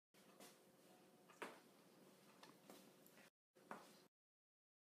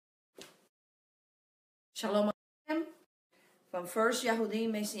Shalom from First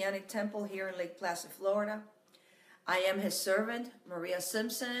Yahudin Messianic Temple here in Lake Placid, Florida. I am his servant, Maria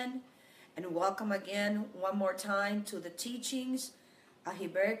Simpson, and welcome again one more time to the teachings of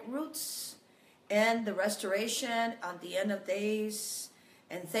Hebraic roots and the restoration on the end of days.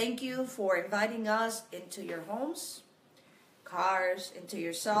 And thank you for inviting us into your homes, cars, into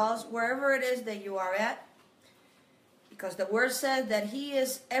your cells, wherever it is that you are at. Because the word says that he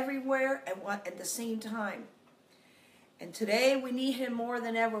is everywhere at the same time. And today we need him more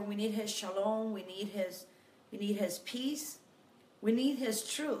than ever. We need his shalom. We need his peace. We need his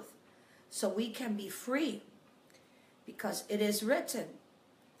truth. So we can be free. Because it is written,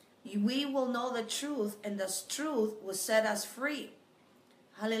 we will know the truth, and the truth will set us free.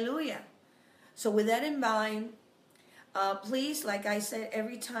 Hallelujah. So with that in mind, please, like I said,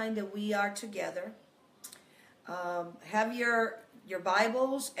 every time that we are together, have your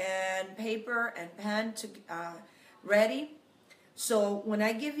Bibles and paper and pen ready. So when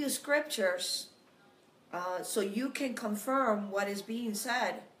I give you scriptures, so you can confirm what is being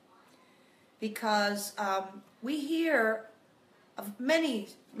said. Because we hear of many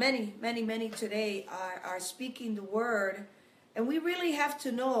today are speaking the word. And we really have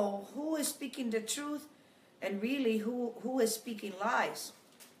to know who is speaking the truth and really who is speaking lies.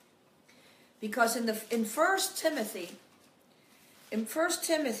 Because in 1 Timothy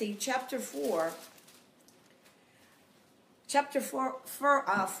chapter 4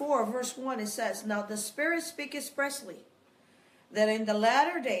 verse 1, it says, "Now the Spirit speaks expressly that in the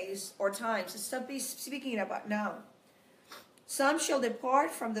latter days or times," it's speaking about now, "some shall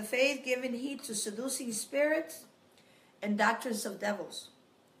depart from the faith, giving heed to seducing spirits and doctrines of devils."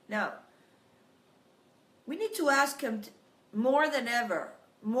 Now, we need to ask him more than ever,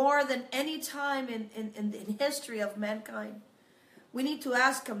 more than any time in history of mankind. We need to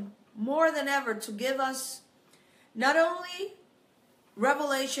ask him more than ever to give us not only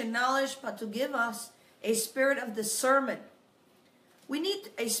revelation knowledge, but to give us a spirit of discernment. We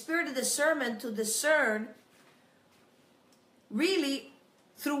need a spirit of discernment to discern really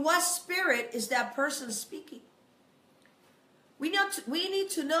through what spirit is that person speaking. We need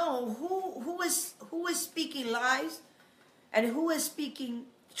to know who is speaking lies and who is speaking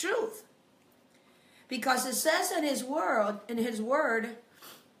truth. Because it says in his word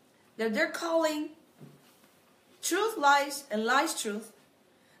that they're calling truth lies and lies truth,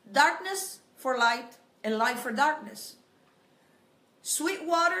 darkness for light and light for darkness, sweet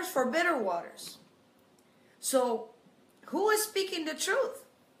waters for bitter waters. So who is speaking the truth?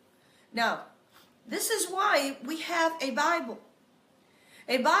 Now, this is why we have a Bible.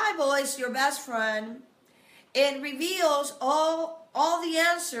 A Bible is your best friend. It reveals all the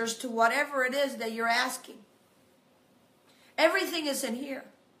answers to whatever it is that you're asking. Everything is in here.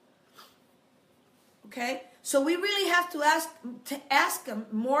 Okay? So we really have to ask him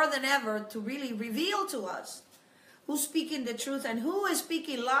more than ever to really reveal to us who's speaking the truth and who is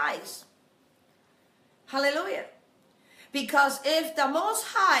speaking lies. Hallelujah. Because if the Most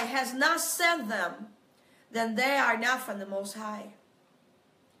High has not sent them, then they are not from the Most High.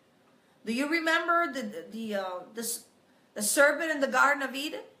 Do you remember the serpent in the Garden of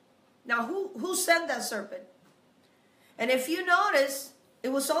Eden? Now, who sent that serpent? And if you notice, it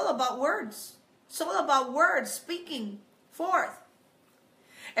was all about words. It's all about words speaking forth.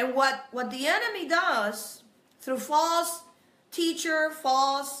 And what the enemy does through false teacher,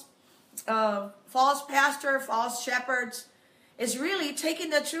 false pastor, false shepherds, is really taking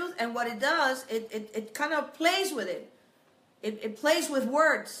the truth, and what it does, it kind of plays with it. It plays with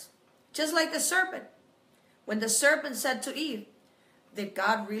words. Just like the serpent. When the serpent said to Eve, did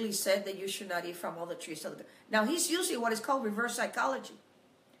God really said that you should not eat from all the trees? Now he's using what is called reverse psychology.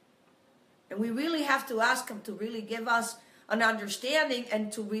 And we really have to ask him to really give us an understanding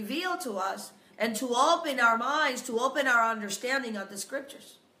and to reveal to us and to open our minds, to open our understanding of the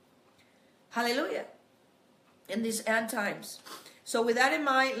scriptures. Hallelujah. In these end times. So with that in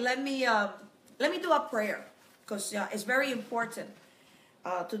mind, let me do a prayer. Because it's very important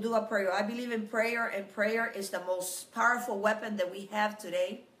to do a prayer. I believe in prayer, and prayer is the most powerful weapon that we have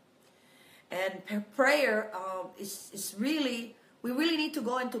today. And prayer is really, we really need to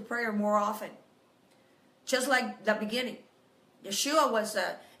go into prayer more often. Just like the beginning. Yeshua was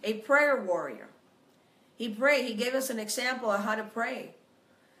a prayer warrior. He prayed. He gave us an example of how to pray.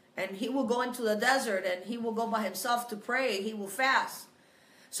 And he will go into the desert and he will go by himself to pray. He will fast.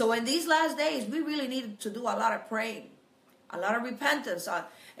 So in these last days, we really need to do a lot of praying. A lot of repentance,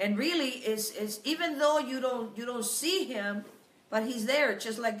 and really is even though you don't see him, but he's there,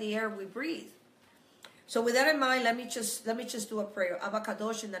 just like the air we breathe. So with that in mind, let me just do a prayer. Abba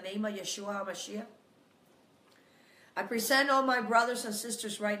Kadosh, in the name of Yeshua HaMashiach, I present all my brothers and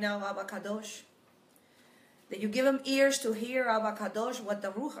sisters right now, Abba Kadosh, that you give them ears to hear, Abba Kadosh, what the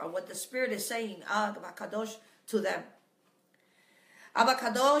Ruach, what the Spirit is saying, Abba Kadosh, to them. Abba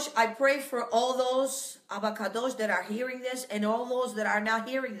Kadosh, I pray for all those, Abba Kadosh, that are hearing this and all those that are not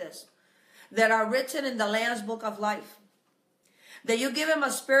hearing this, that are written in the Lamb's Book of Life. That you give them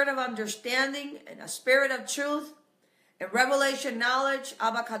a spirit of understanding and a spirit of truth and revelation knowledge,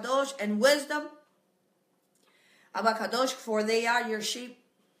 Abba Kadosh, and wisdom. Abba Kadosh, for they are your sheep.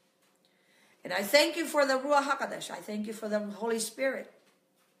 And I thank you for the Ruach HaKadosh. I thank you for the Holy Spirit.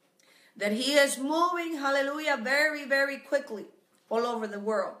 That He is moving, hallelujah, very, very quickly all over the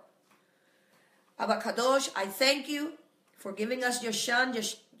world. Abba Kadosh, I thank you for giving us your son,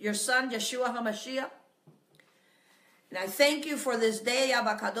 Yeshua HaMashiach. And I thank you for this day,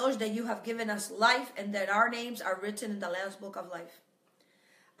 Abba Kadosh, that you have given us life and that our names are written in the Lamb's Book of Life.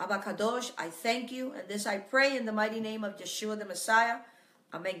 Abba Kadosh, I thank you, and this I pray in the mighty name of Yeshua the Messiah.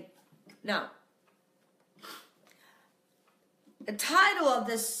 Amen. Now, the title of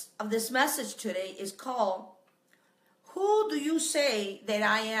this message today is called, Who Do You Say That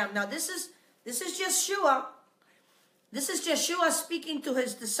I Am? Now, this is Yeshua. This is Yeshua speaking to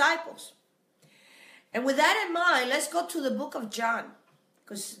his disciples. And with that in mind, let's go to the book of John.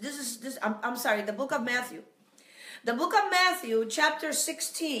 Because the book of Matthew. The book of Matthew, chapter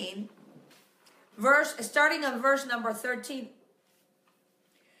 16, starting on verse number 13.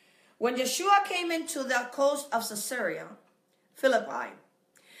 When Yeshua came into the coast of Caesarea Philippi,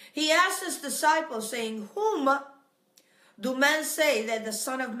 he asked his disciples, saying, Whom do men say that the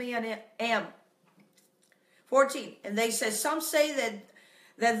Son of Man am? 14. And they said, Some say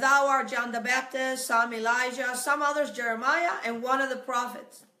that thou art John the Baptist, some Elijah, some others Jeremiah, and one of the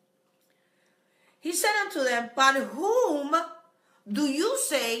prophets. He said unto them, But whom do you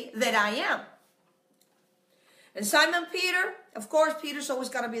say that I am? And Simon Peter, of course, Peter's always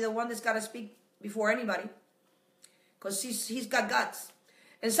got to be the one that's got to speak before anybody, because he's got guts.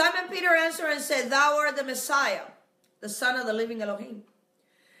 And Simon Peter answered and said, Thou art the Messiah, the Son of the living Elohim.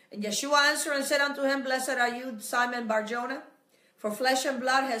 And Yeshua answered and said unto him, Blessed are you, Simon Bar-Jonah, for flesh and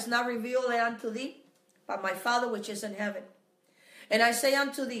blood has not revealed it unto thee, but my Father which is in heaven. And I say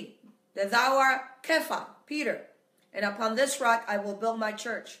unto thee, that thou art Kepha, Peter, and upon this rock I will build my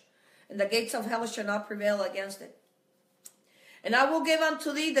church, and the gates of hell shall not prevail against it. And I will give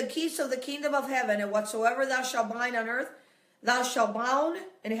unto thee the keys of the kingdom of heaven, and whatsoever thou shalt bind on earth, thou shalt bound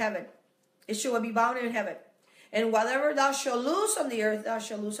in heaven. It shall be bound in heaven. And whatever thou shalt loose on the earth, thou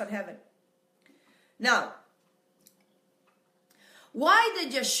shalt loose on heaven. Now, why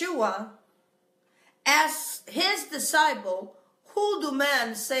did Yeshua ask his disciple, Who do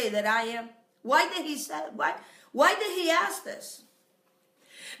men say that I am? Why did he ask this?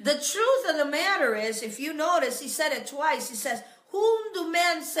 The truth of the matter is, if you notice, he said it twice. He says, Whom do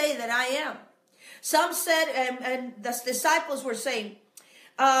men say that I am? Some said, and the disciples were saying,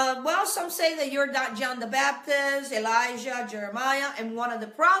 some say that you're not John the Baptist, Elijah, Jeremiah, and one of the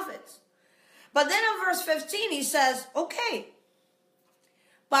prophets. But then in verse 15, he says, okay,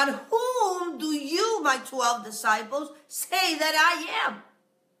 but whom do you, my 12 disciples, say that I am?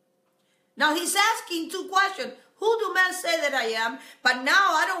 Now he's asking two questions. Who do men say that I am? But now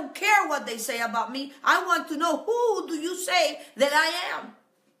I don't care what they say about me. I want to know, who do you say that I am?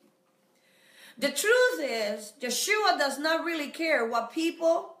 The truth is, Yeshua does not really care what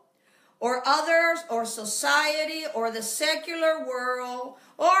people or others or society or the secular world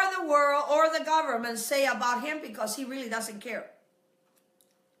or the government say about him, because he really doesn't care.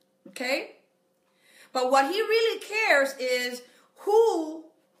 Okay? But what he really cares is, who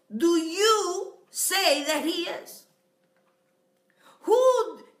do you say that he is?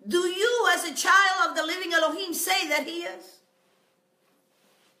 Who do you, as a child of the living Elohim, say that he is?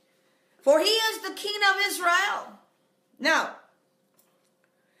 For he is the King of Israel. Now,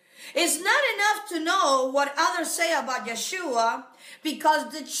 it's not enough to know what others say about Yeshua,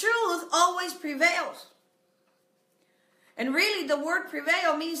 because the truth always prevails. And really, the word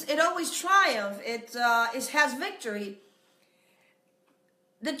prevail means it always triumphs. It has victory.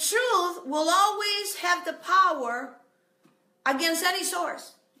 The truth will always have the power against any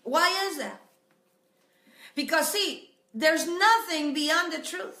source. Why is that? Because, see, there's nothing beyond the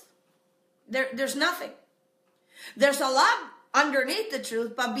truth. There's nothing. There's a lot underneath the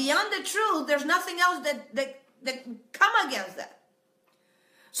truth, but beyond the truth, there's nothing else that come against that.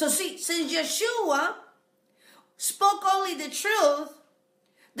 So see, since Yeshua spoke only the truth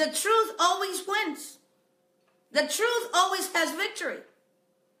always wins. The truth always has victory.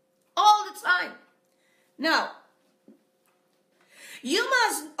 All the time. Now, you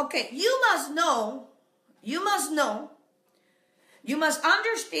must know You must know, you must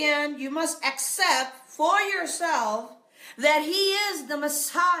understand, you must accept for yourself that he is the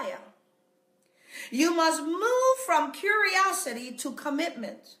Messiah. You must move from curiosity to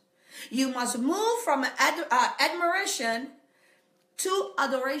commitment. You must move from admiration to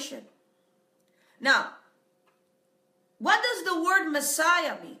adoration. Now, what does the word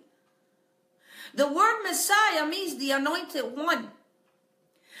Messiah mean? The word Messiah means the anointed one.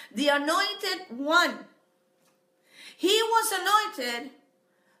 The anointed one. He was anointed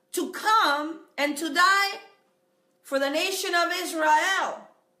to come and to die for the nation of Israel.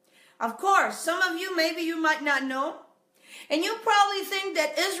 Of course, some of you, maybe you might not know. And you probably think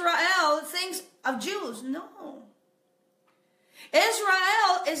that Israel thinks of Jews. No.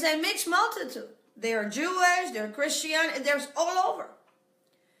 Israel is a mixed multitude. They are Jewish, they're Christian, they're all over.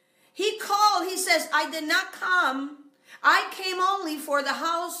 He says, I did not come. I came only for the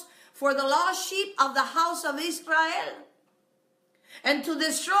lost sheep of the house of Israel. And to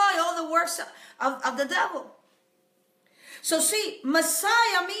destroy all the works of the devil. So see,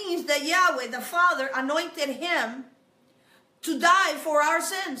 Messiah means that Yahweh, the Father, anointed him to die for our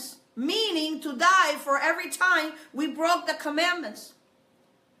sins. Meaning to die for every time we broke the commandments.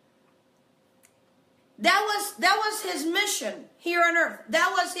 That was his mission here on earth.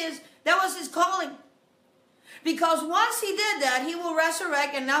 That was his calling. Because once he did that, he will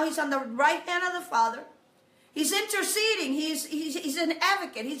resurrect, and now he's on the right hand of the Father. He's interceding. He's an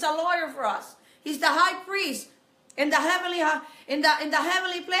advocate. He's a lawyer for us. He's the high priest in the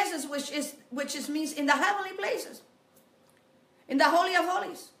heavenly places, which means in the heavenly places, in the Holy of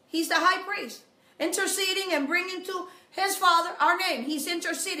Holies. He's the high priest, interceding and bringing to his Father our name. He's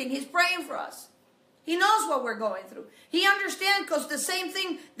interceding. He's praying for us. He knows what we're going through. He understands, because the same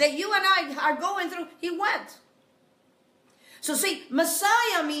thing that you and I are going through, he went. So see,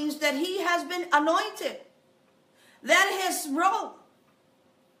 Messiah means that he has been anointed. That is his role.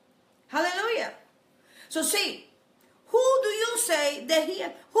 Hallelujah. So see, whom do you say that he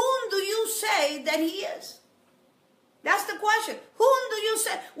is? That's the question. Whom do you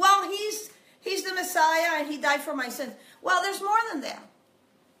say? Well, he's the Messiah and he died for my sins. Well, there's more than that.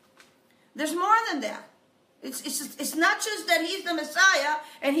 There's more than that. It's not just that he's the Messiah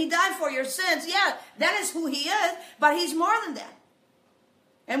and he died for your sins. Yeah, that is who he is, but he's more than that.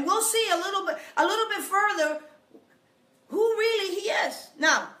 And we'll see a little bit further who really he is.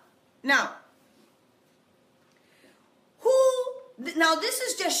 Now, this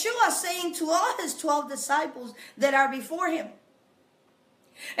is Yeshua saying to all his 12 disciples that are before him.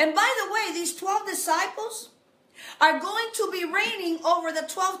 And by the way, these 12 disciples are going to be reigning over the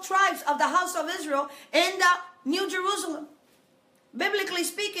 12 tribes of the house of Israel in the New Jerusalem. Biblically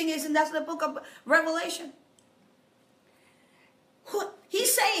speaking, that's the book of Revelation.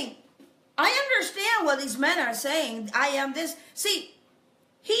 He's saying, I understand what these men are saying. I am this. See,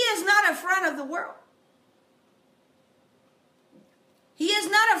 he is not a friend of the world. He is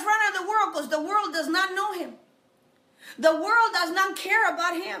not a friend of the world because the world does not know him. The world does not care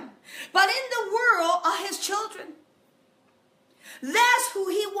about him. But in the world are his children. That's who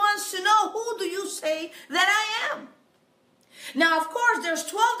he wants to know. Who do you say that I am? Now, of course, there's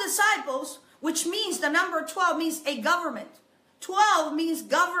 12 disciples, which means the number 12 means a government. 12 means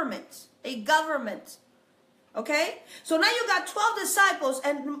government. A government. Okay? So now you got 12 disciples,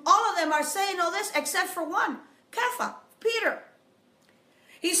 and all of them are saying all this except for one. Kepha, Peter.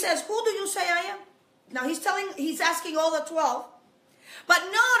 He says, who do you say I am? Now he's asking all the 12. But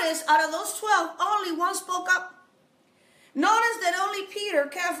notice, out of those 12, only one spoke up. Notice that only Peter,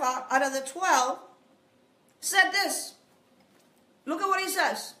 Kepha, out of the 12, said this. Look at what he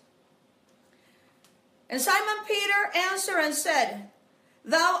says. And Simon Peter answered and said,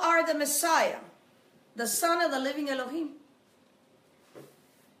 Thou art the Messiah, the Son of the living Elohim.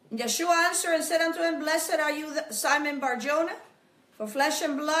 And Yeshua answered and said unto him, Blessed are you, Simon Bar-Jonah, for flesh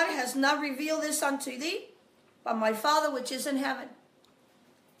and blood has not revealed this unto thee, but my Father which is in heaven.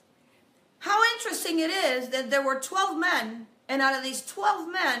 How interesting it is that there were 12 men, and out of these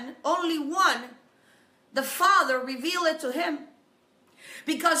 12 men, only one, the Father revealed it to him.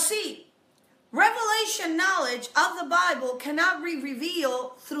 Because see, revelation knowledge of the Bible cannot be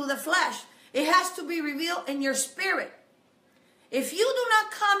revealed through the flesh. It has to be revealed in your spirit. If you do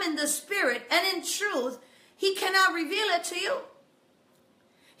not come in the spirit and in truth, he cannot reveal it to you.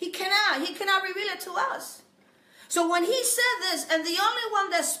 He cannot reveal it to us. So when he said this, and the only one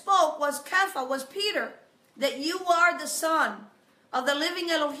that spoke was Kepha, was Peter, that you are the Son of the living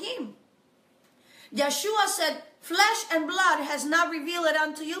Elohim. Yeshua said, flesh and blood has not revealed it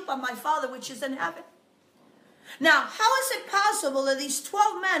unto you, but my Father which is in heaven. Now, how is it possible that these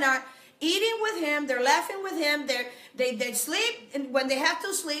 12 men are eating with him, they're laughing with him, they sleep, and when they have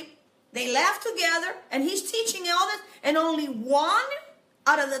to sleep, they laugh together, and he's teaching all this, and only one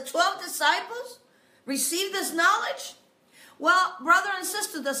out of the 12 disciples received this knowledge. Well, brother and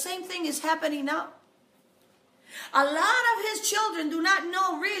sister, the same thing is happening now. A lot of his children do not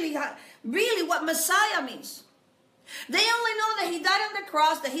know really what Messiah means. They only know that he died on the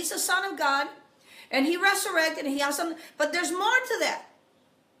cross, that he's the Son of God, and he resurrected, and he has something. But there's more to that.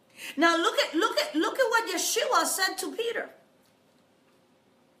 Now look at what Yeshua said to Peter.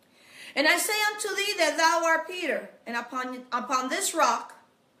 And I say unto thee that thou art Peter, and upon this rock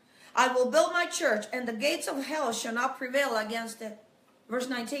I will build my church, and the gates of hell shall not prevail against it. Verse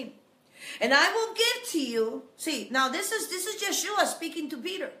 19. And I will give to you, see, now this is Yeshua speaking to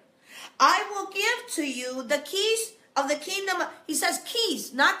Peter. I will give to you the keys of the kingdom. He says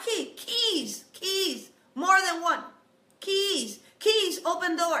keys, not key. Keys, more than one. Keys,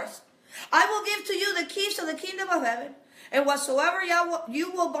 open doors. I will give to you the keys of the kingdom of heaven. And whatsoever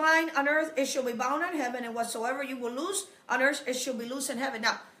you will bind on earth, it shall be bound in heaven. And whatsoever you will loose on earth, it shall be loose in heaven.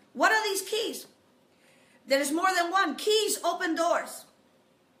 Now, what are these keys? There is more than one. Keys open doors.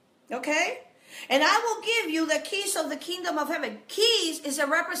 Okay? And I will give you the keys of the kingdom of heaven. Keys is a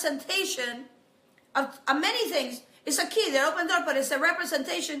representation of many things. It's a key that opens door, but it's a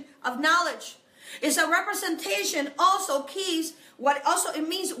representation of knowledge. It's a representation also, keys, what also it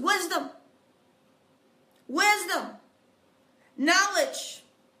means wisdom. Wisdom. Knowledge.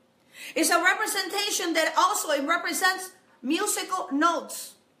 It's a representation that also it represents musical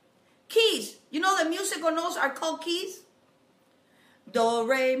notes. Keys. You know the musical notes are called keys? Do,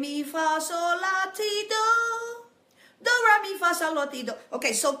 re, mi, fa, sol, la, ti, do. Do, re, mi, fa, sol, la, ti, do.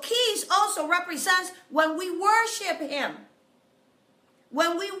 Okay, so keys also represents when we worship him.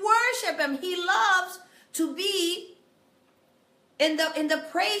 When we worship him, he loves to be in the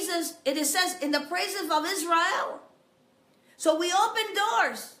praises, it says, in the praises of Israel. So we open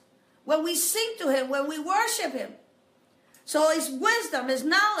doors when we sing to him, when we worship him. So his wisdom, his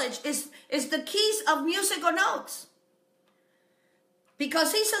knowledge is the keys of musical notes.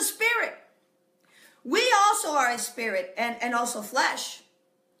 Because he's a spirit. We also are a spirit and also flesh.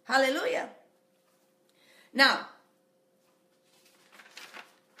 Hallelujah. Now,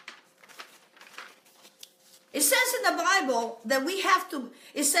 it says in the Bible that we have to,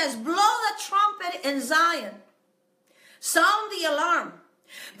 it says, blow the trumpet in Zion. Sound the alarm.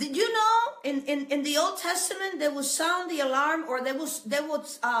 Did you know in the Old Testament they would sound the alarm, or they would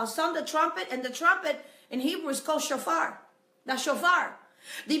sound the trumpet, and the trumpet in Hebrew is called shofar. The shofar.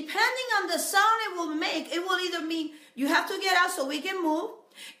 Depending on the sound it will make, it will either mean you have to get out so we can move.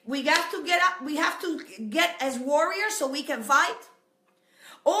 We have to get up. We have to get as warriors so we can fight.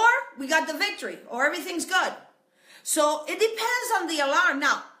 Or we got the victory, or everything's good. So it depends on the alarm.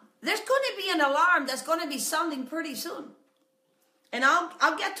 Now, there's going to be an alarm that's going to be sounding pretty soon. And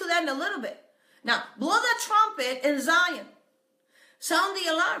I'll get to that in a little bit. Now, blow the trumpet in Zion. Sound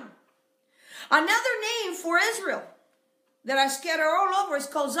the alarm. Another name for Israel that are scattered all over is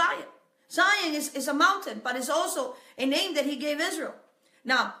called Zion. Zion is a mountain, but it's also a name that he gave Israel.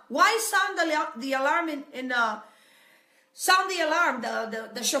 Now, why sound the alarm sound the alarm,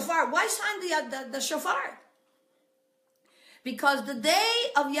 the shofar? Why sound the shofar? Because the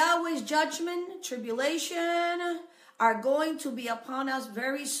day of Yahweh's judgment, tribulation, are going to be upon us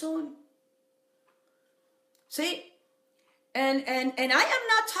very soon. See? And I am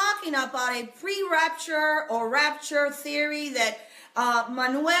not talking about a pre-rapture or rapture theory that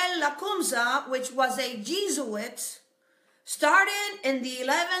Manuel Lacunza, which was a Jesuit, started in the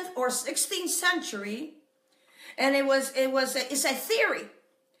 11th or 16th century. And it's a theory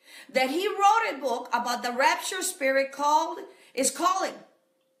that he wrote a book about the rapture spirit called is calling.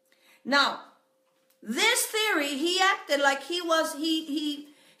 Now, this theory, he acted like he was, he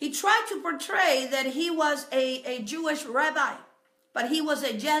tried to portray that he was a Jewish rabbi, but he was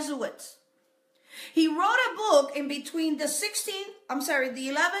a Jesuit. He wrote a book in between the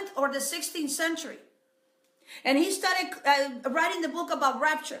 11th or the 16th century. And he started writing the book about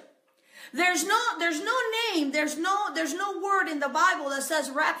rapture. There's no name, there's no word in the Bible that says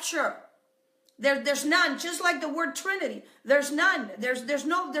rapture. There's none, just like the word Trinity. There's none. There's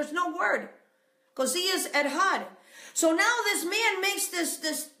no word. Because he is at HUD. So now this man makes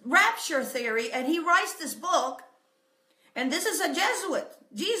this rapture theory, and he writes this book, and this is a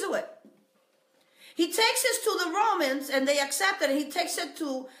Jesuit. He takes this to the Romans, and they accept it, and he takes it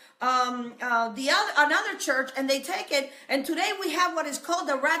to another church, and they take it, and today we have what is called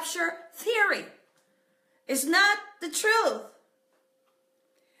the rapture theory. It's not the truth.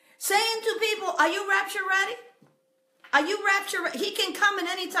 Saying to people, are you rapture ready? Are you rapture? He can come at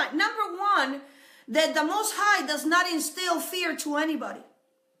any time. Number one, that the Most High does not instill fear to anybody.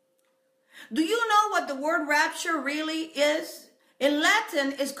 Do you know what the word rapture really is? In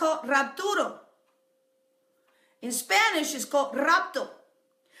Latin, it's called rapturo. In Spanish, it's called rapto.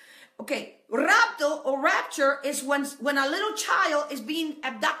 Okay, rapto or rapture is when a little child is being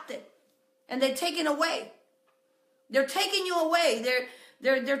abducted and they're taken away. They're taking you away.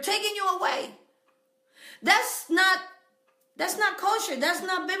 They're taking you away. That's not kosher. That's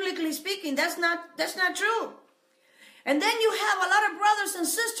not biblically speaking. That's not true. And then you have a lot of brothers and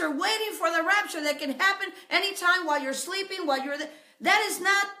sisters waiting for the rapture that can happen anytime while you're sleeping, while you're there. That's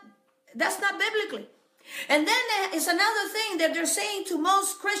not biblically. And then it's another thing that they're saying to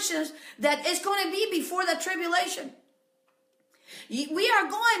most Christians, that it's going to be before the tribulation. We are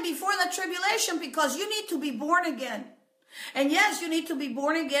going before the tribulation because you need to be born again. And yes, you need to be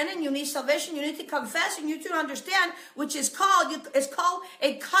born again and you need salvation. You need to confess and you need to understand, which is called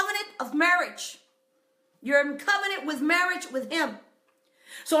a covenant of marriage. You're in covenant with marriage with him.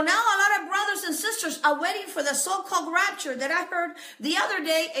 So now a lot of brothers and sisters are waiting for the so-called rapture that I heard the other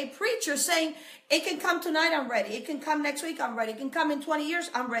day, a preacher saying, it can come tonight, I'm ready. It can come next week, I'm ready. It can come in 20 years,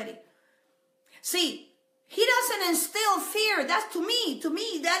 I'm ready. See, he doesn't instill fear. That's to me,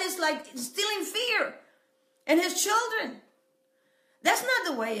 that is like instilling fear in his children. That's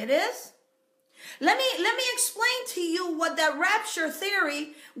not the way it is. Let me explain to you what that rapture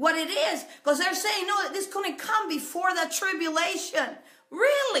theory, what it is. Because they're saying, no, this is going to come before the tribulation.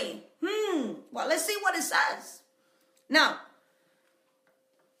 Really? Well, let's see what it says. Now,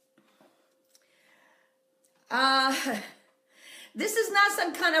 this is not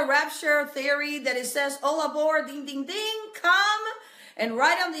some kind of rapture theory that it says, all aboard, ding, ding, ding, come and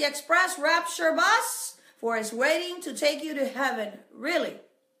ride on the express rapture bus, for it's waiting to take you to heaven. Really?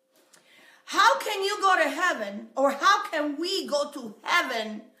 How can you go to heaven, or how can we go to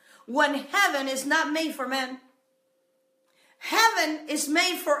heaven when heaven is not made for men? Heaven is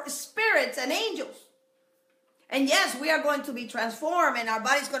made for spirits and angels. And yes, we are going to be transformed and our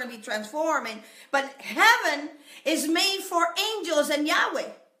body's going to be transformed. But heaven is made for angels and Yahweh.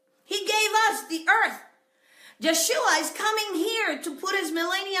 He gave us the earth. Yeshua is coming here to put his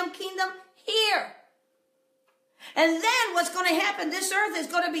millennium kingdom here. And then what's going to happen, this earth is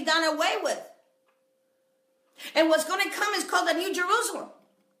going to be done away with. And what's going to come is called the New Jerusalem.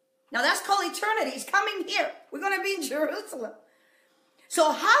 Now that's called eternity. It's coming here. We're going to be in Jerusalem.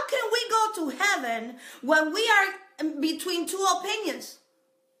 So how can we go to heaven when we are between two opinions?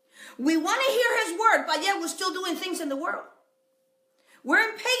 We want to hear his word, but yet we're still doing things in the world. We're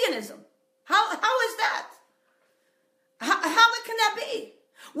in paganism. How is that? How can that be?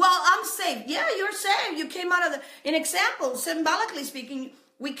 Well, I'm saved. Yeah, you're saved. You came out of an example, symbolically speaking,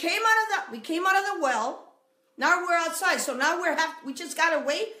 we came out of the well. Now we're outside. So now we just got to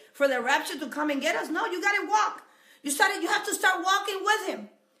wait for the rapture to come and get us. No, you got to walk. You have to start walking with him.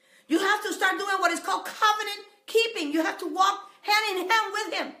 You have to start doing what is called covenant keeping. You have to walk hand in hand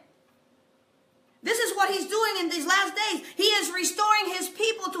with him. This is what he's doing in these last days. He is restoring his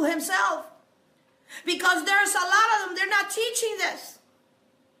people to himself. Because there's a lot of them, they're not teaching this.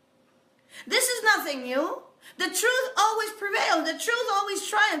 This is nothing new. The truth always prevails. The truth always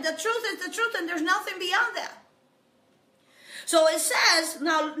triumphs. The truth is the truth, and there's nothing beyond that. So it says,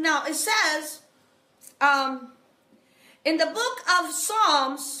 now it says, in the book of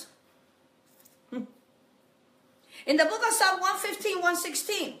Psalms, in the book of Psalm 115,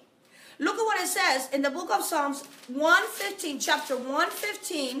 116, look at what it says in the book of Psalms 115, chapter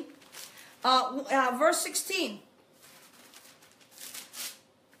 115, verse 16.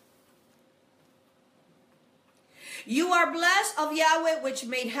 You are blessed of Yahweh, which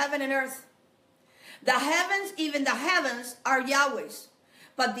made heaven and earth. The heavens, even the heavens, are Yahweh's,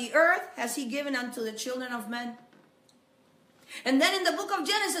 but the earth has he given unto the children of men. And then in the book of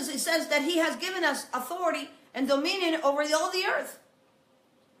Genesis, it says that he has given us authority and dominion over all the earth.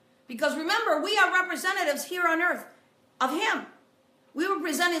 Because remember, we are representatives here on earth of him. We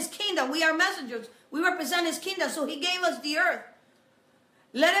represent his kingdom. We are messengers. We represent his kingdom. So he gave us the earth.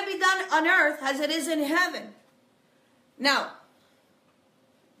 Let it be done on earth as it is in heaven. Now,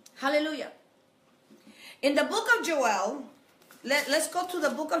 hallelujah. In the book of Joel, let's go to the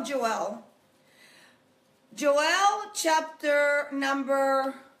book of Joel. Joel chapter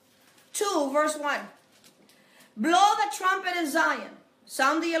number 2, verse 1. Blow the trumpet in Zion,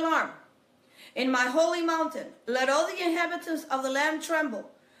 sound the alarm. In my holy mountain, let all the inhabitants of the land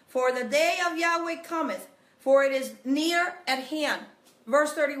tremble. For the day of Yahweh cometh, for it is near at hand.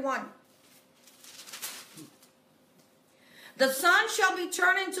 Verse 31. The sun shall be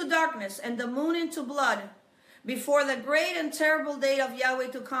turned into darkness, and the moon into blood, before the great and terrible day of Yahweh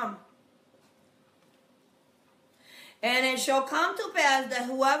to come. And it shall come to pass that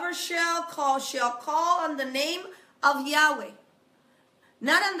whoever shall call on the name of Yahweh,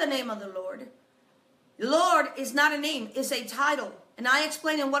 not on the name of the Lord. Lord is not a name, it's a title. And I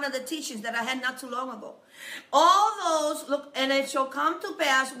explained in one of the teachings that I had not too long ago. All those, look, and it shall come to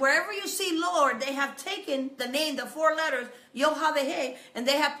pass, wherever you see Lord, they have taken the name, the 4 letters, Yod-Hah-Veh, and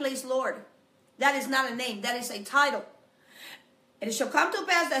they have placed Lord. That is not a name, that is a title. And it shall come to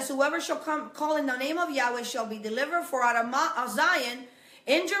pass that whoever shall call in the name of Yahweh shall be delivered, for out of Zion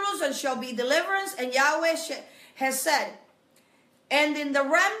in Jerusalem shall be deliverance, and Yahweh has said, and in the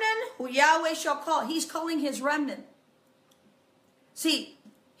remnant who Yahweh shall call. He's calling his remnant. See,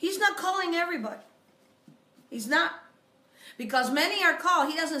 he's not calling everybody. He's not. Because many are called.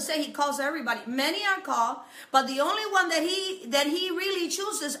 He doesn't say he calls everybody. Many are called, but the only one that he really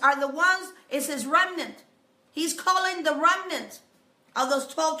chooses are the ones, is his remnant. He's calling the remnant of those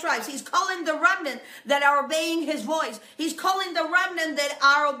 12 tribes. He's calling the remnant that are obeying his voice. He's calling the remnant that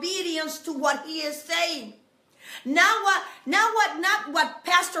are obedience to what he is saying. Not what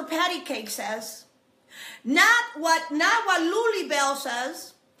Pastor Patty Cake says. Not what Luli Bell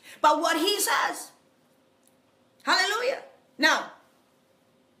says, but what he says. Hallelujah. Now,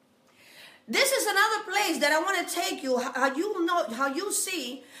 this is another place that I want to take you, how you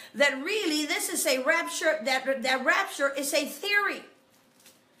see that really this is a rapture, that rapture is a theory.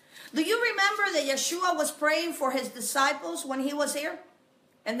 Do you remember that Yeshua was praying for his disciples when he was here?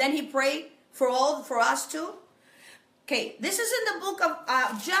 And then he prayed for us too? Okay, this is in the book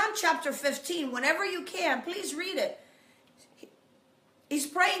of John chapter 15. Whenever you can, please read it. He's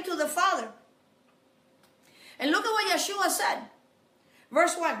praying to the Father. And look at what Yeshua said.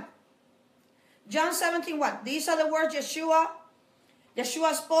 Verse 1. John 17:1. These are the words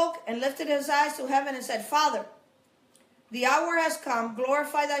Yeshua spoke and lifted his eyes to heaven and said, Father, the hour has come.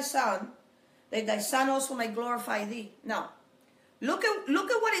 Glorify thy Son, that thy Son also may glorify thee. Now, look at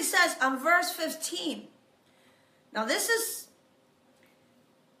what it says on verse 15. Now this is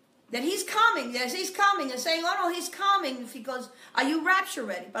that he's coming. Yes, he's coming. And saying, oh no, he's coming because are you rapture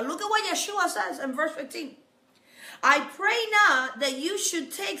ready? But look at what Yeshua says in verse 15. I pray not that you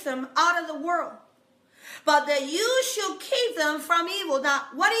should take them out of the world, but that you should keep them from evil. Now,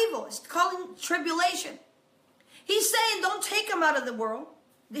 what evil? It's calling tribulation. He's saying don't take them out of the world.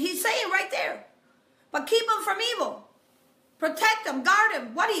 He's saying right there. But keep them from evil. Protect them, guard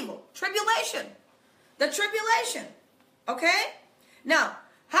them. What evil? Tribulation. The tribulation. Okay? Now,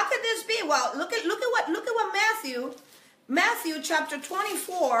 how could this be? Well, look at what Matthew chapter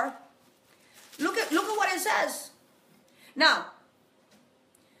 24. Look at what it says. Now,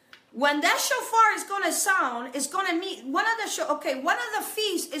 when that shofar is going to sound, it's going to meet one of the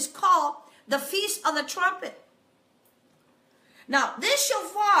feasts is called the Feast of the Trumpet. Now, this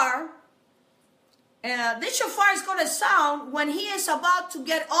shofar is going to sound when he is about to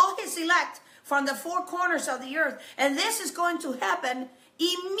get all his elect from the 4 corners of the earth. And this is going to happen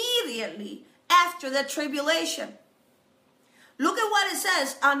immediately after the tribulation. Look at what it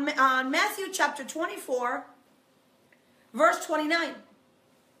says on Matthew chapter 24, verse 29.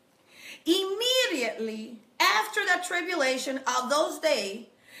 Immediately after the tribulation of those days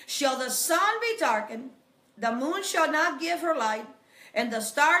shall the sun be darkened, the moon shall not give her light, and the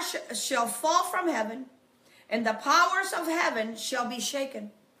stars shall fall from heaven, and the powers of heaven shall be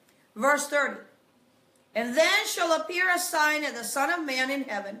shaken. Verse 30. And then shall appear a sign of the Son of Man in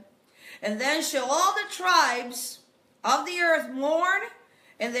heaven, and then shall all the tribes of the earth mourn,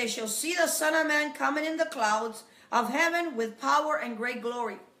 and they shall see the Son of Man coming in the clouds of heaven with power and great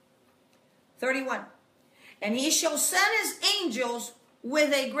glory. 31. And he shall send his angels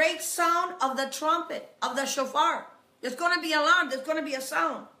with a great sound of the trumpet, of the shofar. There's going to be alarm. There's going to be a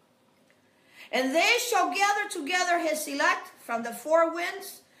sound. And they shall gather together his elect from the 4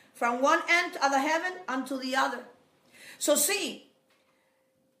 winds, from one end of the heaven unto the other. So see,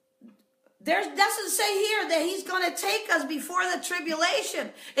 there doesn't say here that he's going to take us before the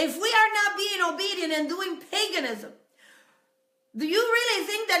tribulation. If we are not being obedient and doing paganism, do you really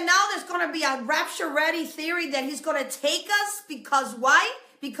think that now there's going to be a rapture-ready theory that he's going to take us? Because why?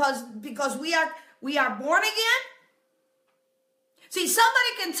 Because we are born again? See,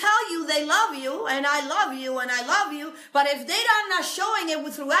 somebody can tell you they love you, and I love you, and I love you, but if they are not showing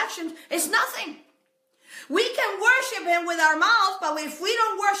it through actions, it's nothing. We can worship him with our mouths, but if we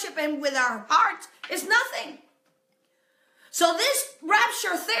don't worship him with our hearts, it's nothing. So this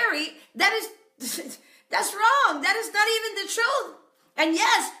rapture theory, that's wrong. That is not even the truth. And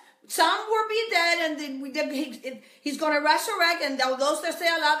yes, Some will be dead, and he's going to resurrect, and those that stay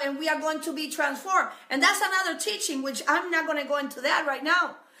alive, and we are going to be transformed. And that's another teaching, which I'm not going to go into that right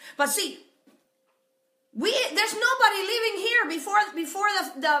now. But see, there's nobody living here before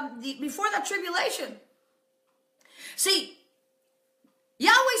the tribulation. See,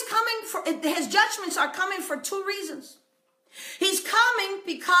 Yahweh's coming for his judgments are coming for two reasons. He's coming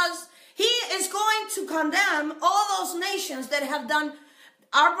because he is going to condemn all those nations that have done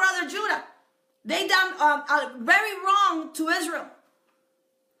our brother Judah. They done very wrong to Israel.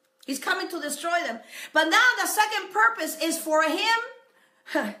 He's coming to destroy them. But now the second purpose is for him.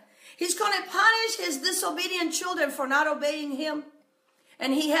 He's going to punish his disobedient children for not obeying him.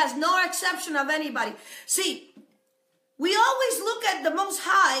 And he has no exception of anybody. See, we always look at the Most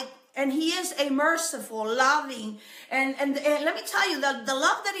High, and he is a merciful, loving, and let me tell you, the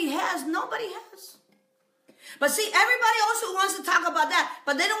love that he has, nobody has. But see, everybody also wants to talk about that,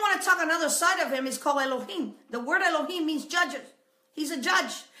 but they don't want to talk another side of him. It's called Elohim. The word Elohim means judges. He's a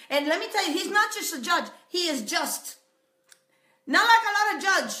judge. And let me tell you, he's not just a judge. He is just. Not like a lot of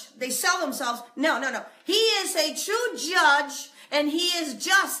judges. They sell themselves. No. He is a true judge, and he is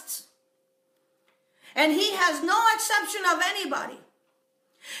just. And he has no exception of anybody.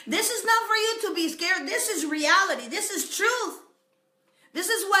 This is not for you to be scared. This is reality. This is truth. This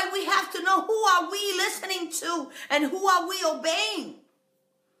is why we have to know who are we listening to and who are we obeying.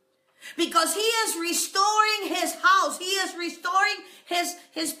 Because he is restoring his house. He is restoring his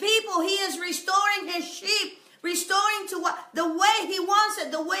people. He is restoring his sheep. Restoring to the way he wants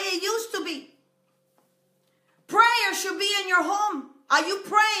it, the way it used to be. Prayer should be in your home. Are you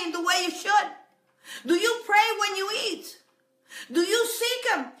praying the way you should? Do you pray when you eat? Do you seek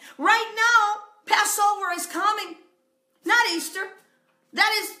him? Right now, Passover is coming. Not Easter.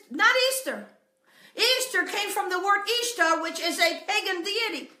 That is not Easter. Easter came from the word Ishtar, which is a pagan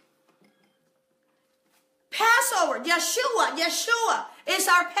deity. Passover, Yeshua is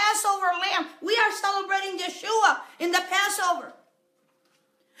our Passover lamb. We are celebrating Yeshua in the Passover.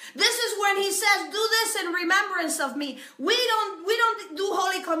 This is when he says, do this in remembrance of me. We don't do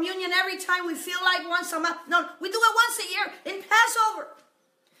Holy Communion every time we feel like once a month. No, we do it once a year in Passover.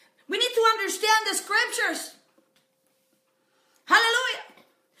 We need to understand the scriptures. Hallelujah.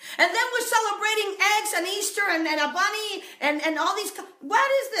 And then we're celebrating eggs and Easter and a bunny and all these.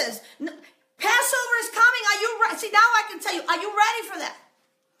 What is this? Passover is coming. Are you ready? See, now I can tell you, are you ready for that?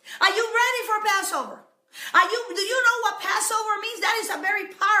 Are you ready for Passover? Do you know what Passover means? That is a very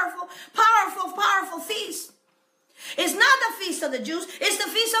powerful feast. It's not the feast of the Jews. It's the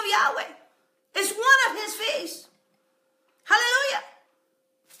feast of Yahweh. It's one of his feasts. Hallelujah.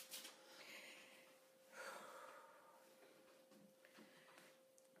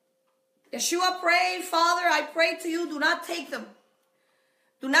 Yeshua prayed, Father, I pray to you, do not take them.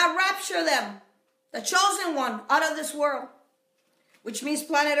 Do not rapture them, the chosen one, out of this world, which means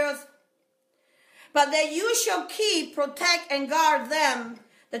planet Earth. But that you shall keep, protect, and guard them,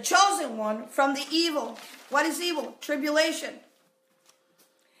 the chosen one, from the evil. What is evil? Tribulation.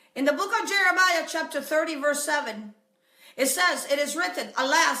 In the book of Jeremiah, chapter 30, verse 7, it says, it is written,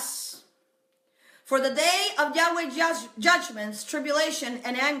 alas, for the day of Yahweh's judgments, tribulation,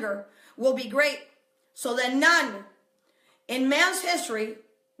 and anger will be great, so that none in man's history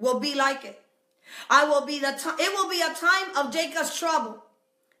will be like it. It will be a time of Jacob's trouble.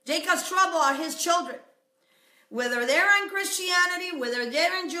 Jacob's trouble are his children. Whether they're in Christianity, whether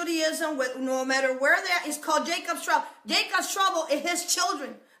they're in Judaism, no matter where they're, it's called Jacob's trouble. Jacob's trouble is his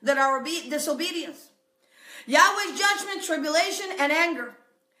children that are disobedience. Yahweh's judgment, tribulation, and anger.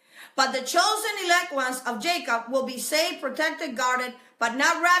 But the chosen elect ones of Jacob will be saved, protected, guarded, but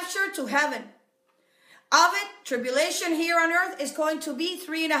not raptured to heaven. Of it, tribulation here on earth is going to be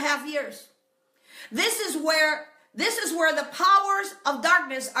 3.5 years. This is where the powers of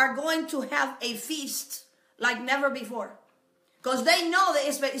darkness are going to have a feast like never before. Because they know that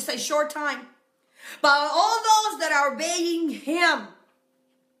it's a short time. But all those that are obeying him.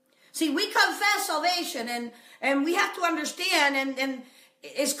 See, we confess salvation and we have to understand and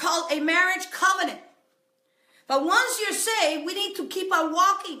it's called a marriage covenant. But once you're saved, we need to keep on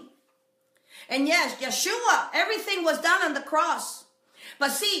walking. And yes, Yeshua, everything was done on the cross.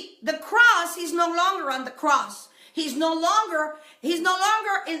 But see, the cross, he's no longer on the cross. He's no longer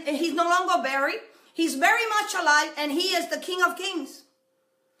buried. He's very much alive, and he is the King of Kings.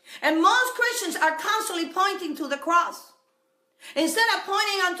 And most Christians are constantly pointing to the cross. Instead of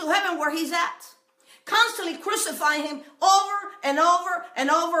pointing unto heaven where he's at. Constantly crucifying him over and over and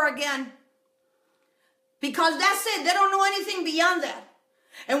over again. Because that's it. They don't know anything beyond that.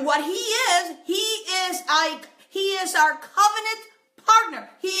 And what he is our covenant partner.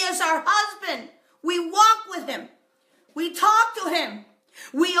 He is our husband. We walk with him. We talk to him.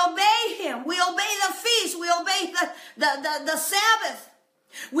 We obey him. We obey the feast. We obey the Sabbath.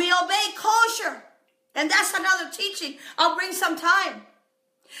 We obey kosher. And that's another teaching. I'll bring some time.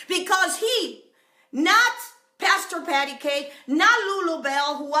 Because he, not Pastor Patty Cake, not Lulu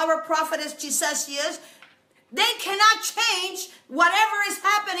Bell, whoever prophetess she says she is, they cannot change whatever is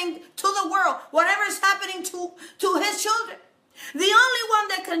happening to the world, whatever is happening to his children. The only one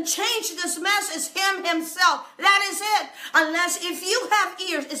that can change this mess is him himself. That is it. Unless if you have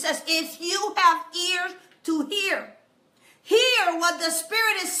ears, it says if you have ears to hear. Hear what the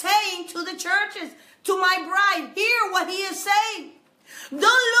Spirit is saying to the churches, to my bride. Hear what he is saying. Don't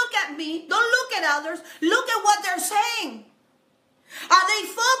look at me. Don't look at others. Look at what they're saying. Are they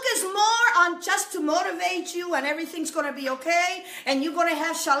focused more on just to motivate you and everything's going to be okay and you're going to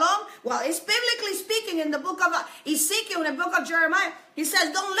have shalom? Well, it's biblically speaking in the book of Ezekiel, in the book of Jeremiah, he says,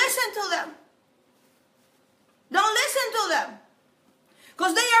 don't listen to them. Don't listen to them.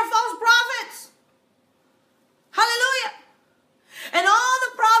 Because they are false prophets. Hallelujah. And all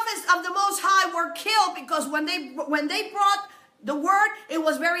the prophets of the Most High were killed because when they brought the word, it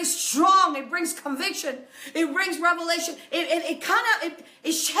was very strong. It brings conviction. It brings revelation.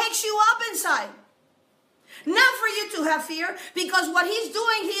 It shakes you up inside. Not for you to have fear, because what he's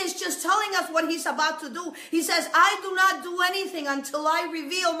doing, he is just telling us what he's about to do. He says, I do not do anything until I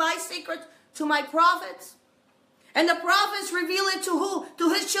reveal my secrets to my prophets. And the prophets reveal it to who? To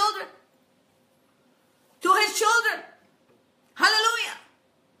his children. To his children. Hallelujah.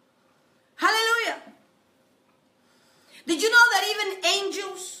 Hallelujah. Did you know that even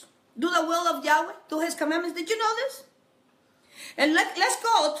angels do the will of Yahweh, do his commandments? Did you know this? And let's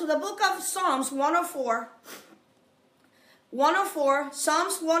go to the book of Psalms 104. 104,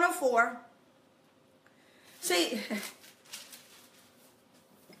 Psalms 104. See,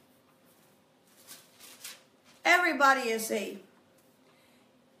 everybody is a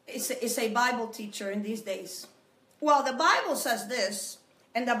Bible teacher in these days. Well, the Bible says this,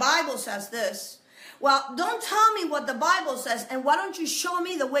 and the Bible says this. Well, don't tell me what the Bible says, and why don't you show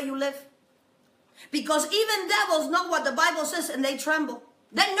me the way you live? Because even devils know what the Bible says, and they tremble.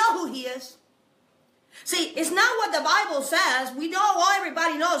 They know who he is. See, it's not what the Bible says. We know,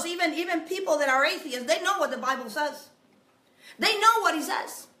 everybody knows, even people that are atheists, they know what the Bible says. They know what he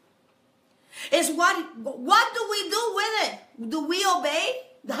says. It's what do we do with it? Do we obey?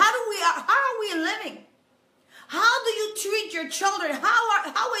 How are we living? How do you treat your children?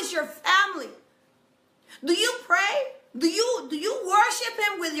 How is your family? Do you pray? Do you worship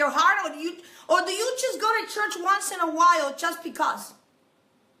him with your heart, or do you just go to church once in a while just because?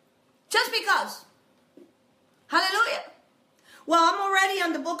 Just because. Hallelujah. Well, I'm already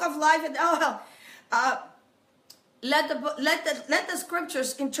on the book of life, and let the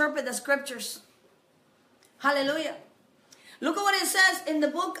scriptures interpret the scriptures. Hallelujah. Look at what it says in the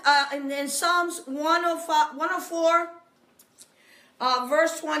book in Psalms 104,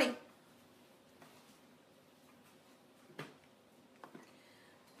 verse 20.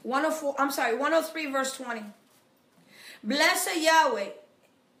 103 verse 20. Blessed Yahweh,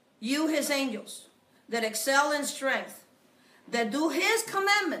 you his angels, that excel in strength, that do his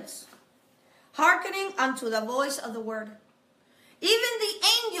commandments, hearkening unto the voice of the word. Even the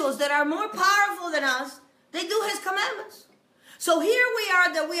angels that are more powerful than us, they do his commandments. So here we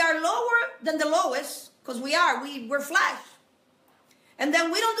are, that we are lower than the lowest, because we're flesh. And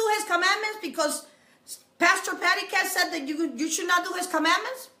then we don't do his commandments because Pastor Patty Cat said that you should not do his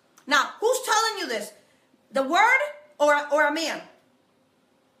commandments. Now, who's telling you this? The word or a man?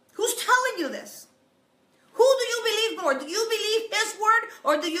 Who's telling you this? Who do you believe more? Do you believe his word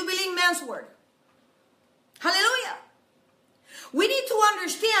or do you believe man's word? Hallelujah. We need to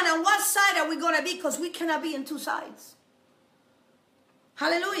understand on what side are we going to be, because we cannot be in two sides.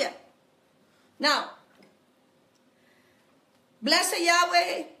 Hallelujah. Now, blessed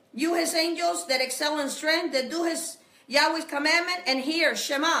Yahweh, you his angels that excel in strength, that do his Yahweh's commandment, and hear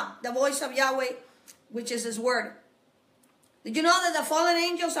Shema, the voice of Yahweh, which is his word. Did you know that the fallen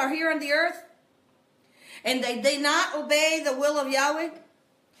angels are here on the earth? And they not obey the will of Yahweh?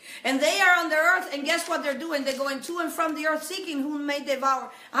 And they are on the earth, and guess what they're doing? They're going to and from the earth seeking whom may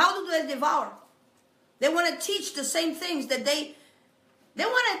devour. How do they devour? They want to teach the same things that they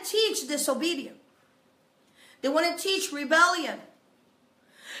want to teach disobedience. They want to teach rebellion.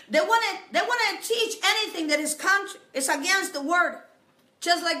 They want to teach anything that is against the word.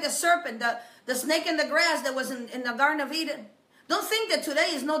 Just like the serpent, the snake in the grass that was in the Garden of Eden. Don't think that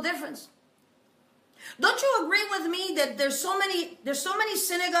today is no difference. Don't you agree with me that there's so many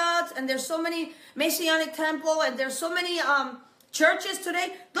synagogues, and there's so many Messianic temple, and there's so many churches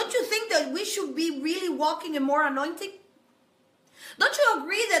today, don't you think that we should be really walking in more anointing? Don't you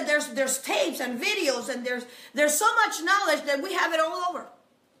agree that there's tapes and videos and there's so much knowledge that we have it all over?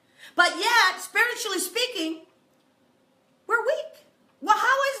 But yet, spiritually speaking, we're weak. Well,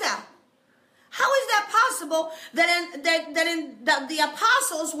 how is that? How is that possible that the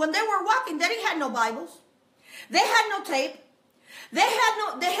apostles, when they were walking, they had no Bibles, they had no tape, they had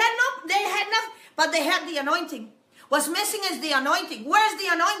nothing, but they had the anointing. What's missing is the anointing. Where is the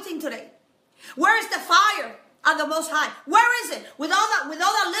anointing today? Where is the fire of the Most High? Where is it? With all that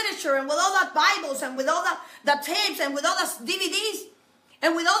literature and with all that Bibles and with all the tapes and with all the DVDs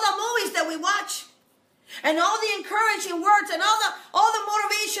and with all the movies that we watch and all the encouraging words and all the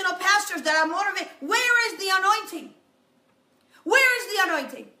motivational pastors that are motivated, where is the anointing? Where is the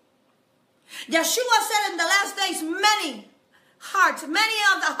anointing? Yeshua said in the last days, many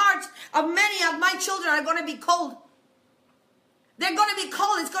of the hearts of many of my children are going to be cold. They're going to be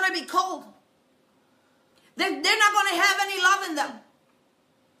cold. It's going to be cold. They're not going to have any love in them.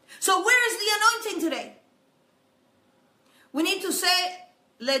 So where is the anointing today? We need to say,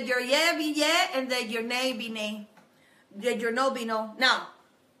 let your yeah be yeah and let your nay be nay. Let your no be no. Now,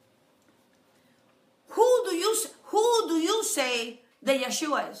 who do you say that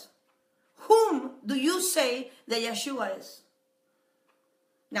Yeshua is? Whom do you say that Yeshua is?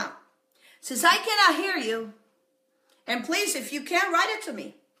 Now, since I cannot hear you, and please, if you can, write it to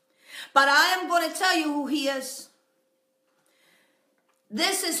me. But I am going to tell you who he is.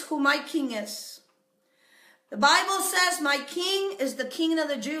 This is who my king is. The Bible says my king is the king of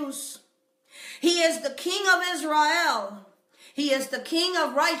the Jews. He is the king of Israel. He is the king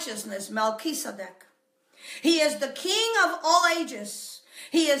of righteousness, Melchizedek. He is the king of all ages.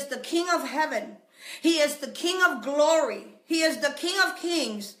 He is the king of heaven. He is the king of glory. He is the king of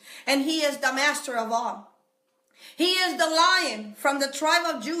kings. And he is the master of all. He is the lion from the tribe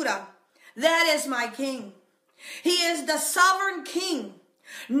of Judah. That is my king. He is the sovereign king.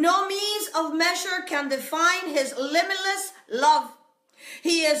 No means of measure can define his limitless love.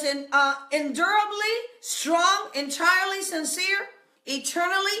 He is endurably strong, entirely sincere,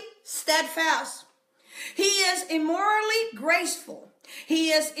 eternally steadfast. He is immorally graceful.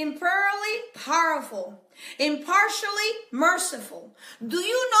 He is imperially powerful, impartially merciful. Do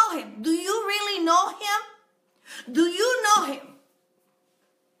you know him? Do you really know him? Do you know him?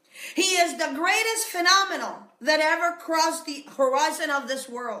 He is the greatest phenomenon that ever crossed the horizon of this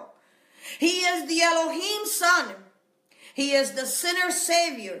world. He is the Elohim Son. He is the sinner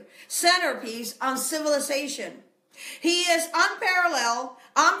savior, centerpiece on civilization. He is unparalleled,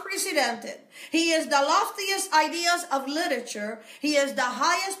 unprecedented. He is the loftiest ideas of literature. He is the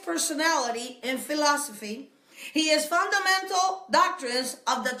highest personality in philosophy. He is fundamental doctrines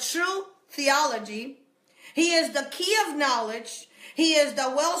of the true theology. He is the key of knowledge. He is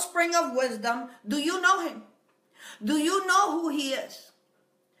the wellspring of wisdom. Do you know him? Do you know who he is?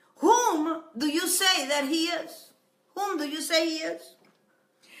 Whom do you say that he is? Whom do you say he is?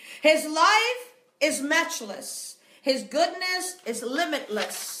 His life is matchless. His goodness is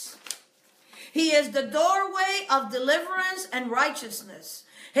limitless. He is the doorway of deliverance and righteousness.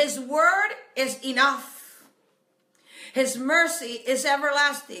 His word is enough. His mercy is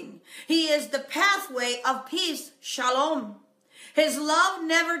everlasting. He is the pathway of peace, shalom. His love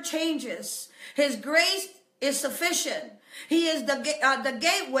never changes. His grace is sufficient. He is the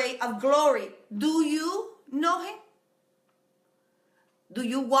gateway of glory. Do you know him? Do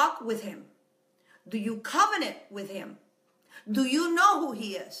you walk with him? Do you covenant with him? Do you know who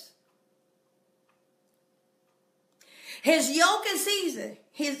he is? His yoke is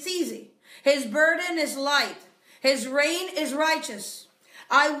easy. His burden is light. His reign is righteous.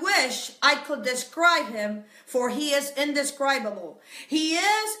 I wish I could describe him, for he is indescribable. He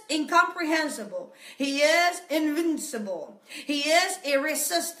is incomprehensible. He is invincible. He is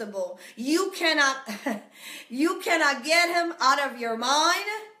irresistible. You cannot get him out of your mind,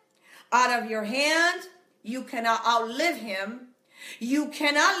 out of your hand. You cannot outlive him. You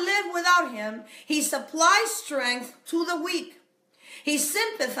cannot live without him. He supplies strength to the weak. He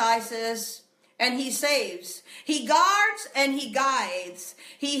sympathizes and he saves. He guards and he guides.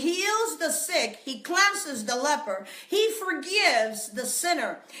 He heals the sick. He cleanses the leper. He forgives the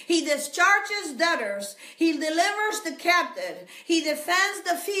sinner. He discharges debtors. He delivers the captive. He defends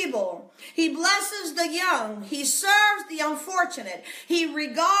the feeble. He blesses the young. He serves the unfortunate. He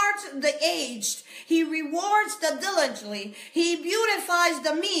regards the aged. He rewards the diligently. He beautifies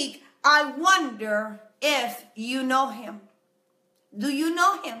the meek. I wonder if you know him. Do you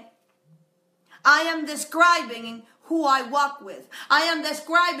know him? I am describing who I walk with. I am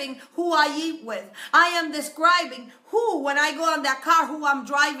describing who I eat with. I am describing who, when I go in that car, who I'm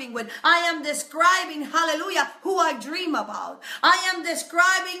driving with. I am describing, hallelujah, who I dream about. I am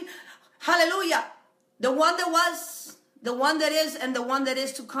describing, hallelujah, the one that was, the one that is, and the one that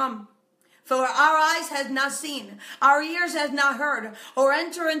is to come. For our eyes has not seen, our ears has not heard, or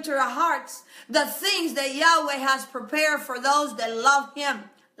enter into our hearts the things that Yahweh has prepared for those that love him.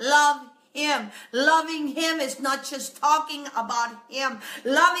 Love him. Loving him is not just talking about him.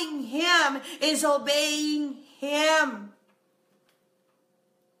 Loving him is obeying him.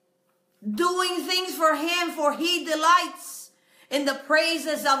 Doing things for him, for he delights in the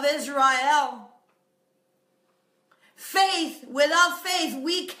praises of Israel. Faith, without faith,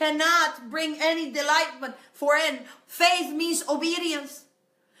 we cannot bring any delightment for him. Faith means obedience.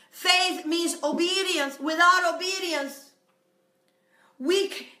 Faith means obedience. Without obedience,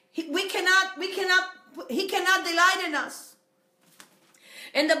 he cannot delight in us.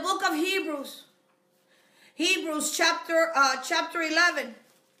 In the book of Hebrews chapter 11,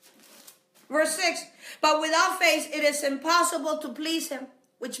 verse 6, but without faith it is impossible to please him,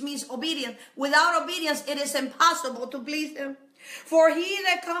 which means obedience. Without obedience it is impossible to please him. For he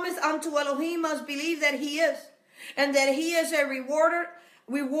that cometh unto Elohim must believe that he is, and that he is a rewarder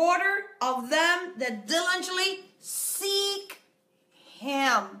of them that diligently seek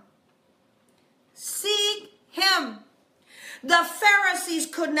him. Seek him. The Pharisees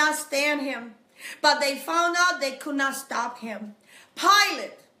could not stand him, but they found out they could not stop him.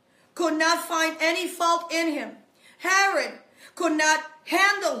 Pilate could not find any fault in him. Herod could not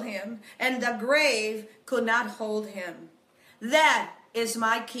handle him, and the grave could not hold him. That is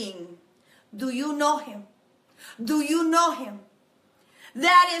my King. Do you know him? Do you know him?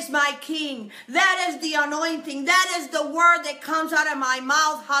 That is my King. That is the anointing. That is the word that comes out of my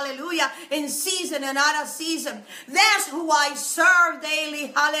mouth. Hallelujah. In season and out of season. That's who I serve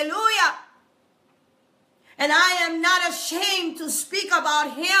daily. Hallelujah. And I am not ashamed to speak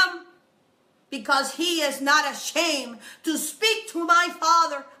about him, because he is not ashamed to speak to my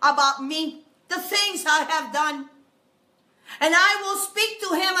Father about me, the things I have done. And I will speak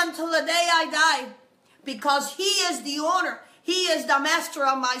to him until the day I die, because he is the owner. He is the master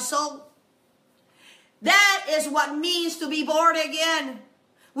of my soul. That is what means to be born again.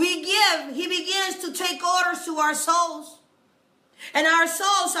 We give. He begins to take orders to our souls. And our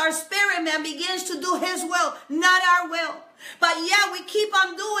souls, our spirit man, begins to do his will, not our will. But yeah, we keep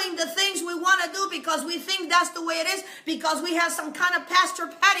on doing the things we want to do because we think that's the way it is, because we have some kind of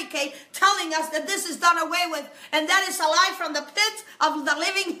pastor patty cake telling us that this is done away with. And that is a lie from the pit of the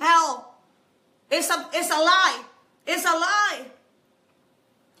living hell. It's a lie. It's a lie.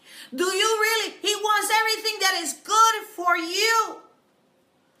 Do you really? He wants everything that is good for you.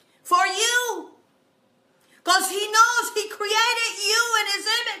 For you. Because he knows he created you in his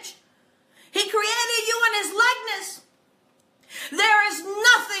image. He created you in his likeness. There is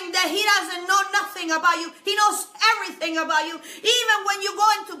nothing that he doesn't know nothing about you. He knows everything about you. Even when you go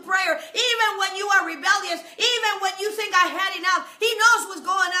into prayer, even when you are rebellious, even when you think I had enough, he knows what's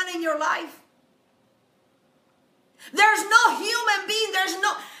going on in your life. There's no human being,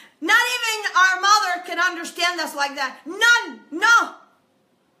 not even our mother can understand us like that. None, no.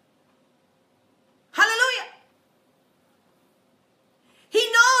 Hallelujah. He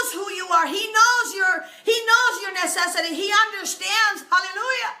knows who you are. He knows your necessity. He understands.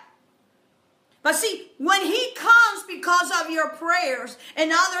 Hallelujah. But see, when he comes because of your prayers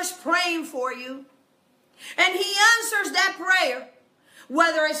and others praying for you, and he answers that prayer,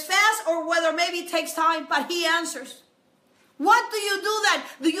 whether it's fast or whether maybe it takes time, but he answers. What do you do then?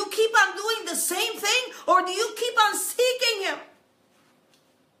 Do you keep on doing the same thing, or do you keep on seeking him?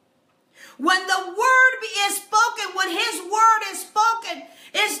 When the word is spoken, when his word is spoken,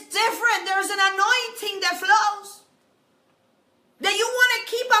 it's different. There's an anointing that flows. That you want to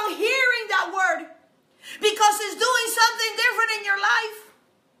keep on hearing that word, because it's doing something different in your life.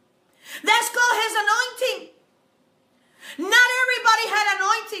 That's called his anointing. Not everybody had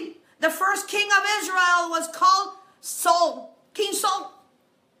anointing. The first king of Israel was called Saul, King Saul.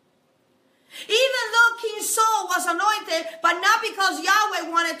 Even though King Saul was anointed, but not because Yahweh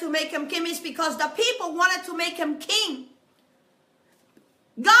wanted to make him king, it's because the people wanted to make him king.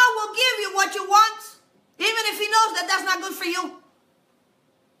 God will give you what you want, even if he knows that that's not good for you.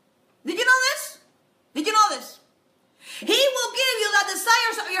 Did you know this? Did you know this? He will give you the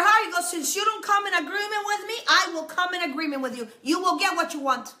desires of your heart. He goes, since you don't come in agreement with me, I will come in agreement with you. You will get what you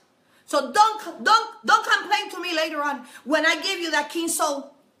want. So don't complain to me later on when I give you that King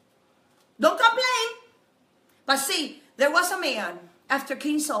Saul. Don't complain. But see, there was a man after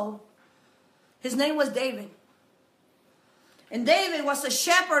King Saul. His name was David. And David was a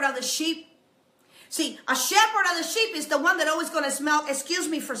shepherd of the sheep. See, a shepherd of the sheep is the one that always going to smell, excuse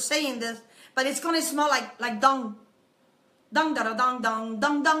me for saying this, but it's going to smell like dung. Dung, da, da, dung, dung,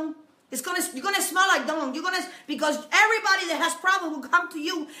 dung, dung. You're going to smell like dung. Because everybody that has problems will come to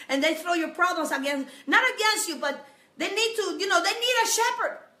you and they throw your problems not against you, but they need to, they need a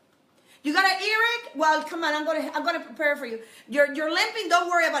shepherd. You got an earache? Well, come on, I'm gonna prepare for you. You're limping, don't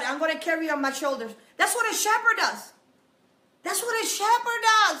worry about it. I'm gonna carry you on my shoulders. That's what a shepherd does. That's what a shepherd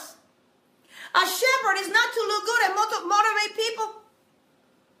does. A shepherd is not to look good and motivate people.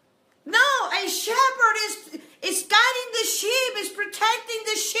 No, a shepherd is guiding the sheep, is protecting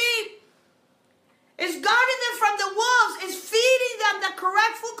the sheep, is guarding them from the wolves, is feeding them the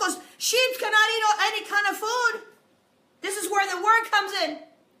correct food, because sheep cannot eat any kind of food. This is where the word comes in.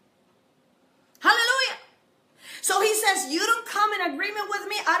 Hallelujah. So he says, you don't come in agreement with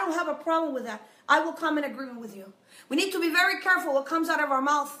me. I don't have a problem with that. I will come in agreement with you. We need to be very careful what comes out of our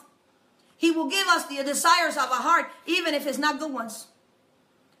mouth. He will give us the desires of our heart, even if it's not good ones.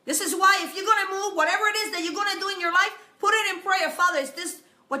 This is why if you're going to move, whatever it is that you're going to do in your life, put it in prayer. Father, is this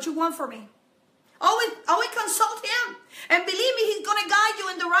what you want for me? Always consult him. And believe me, he's going to guide you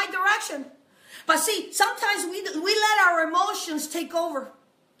in the right direction. But see, sometimes we let our emotions take over.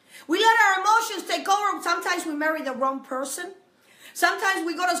 We let our emotions take over. Sometimes we marry the wrong person. Sometimes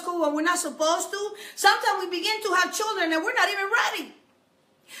we go to school when we're not supposed to. Sometimes we begin to have children and we're not even ready.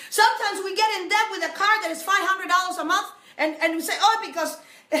 Sometimes we get in debt with a car that is $500 a month. And we say, oh, because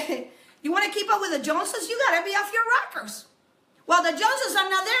you want to keep up with the Joneses, you got to be off your rockers. Well, the Joneses are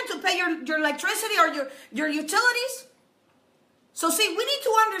not there to pay your electricity or your utilities. So see, we need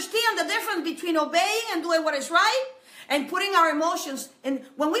to understand the difference between obeying and doing what is right and putting our emotions in.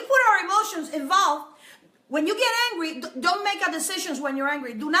 When we put our emotions involved, when you get angry, don't make decisions when you're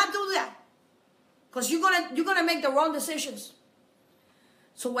angry. Do not do that. Because you're gonna make the wrong decisions.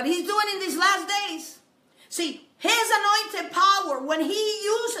 So what he's doing in these last days, see, his anointed power, when he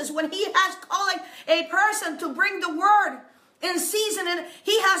has called a person to bring the word in season, and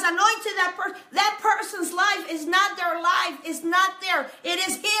he has anointed that person, that person's life is not their life, it's not there, it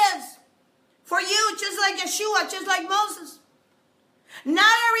is his. For you, just like Yeshua, just like Moses.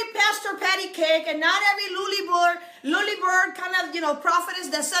 Not every pastor patty cake and not every lily bird kind of, prophetess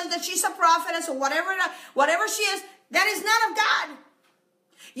that says that she's a prophetess or whatever she is, that is not of God.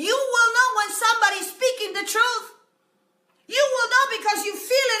 You will know when somebody's speaking the truth. You will know because you feel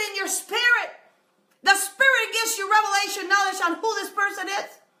it in your spirit. The Spirit gives you revelation knowledge on who this person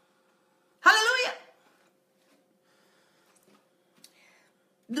is. Hallelujah.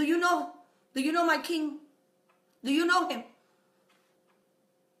 Do you know my King? Do you know him?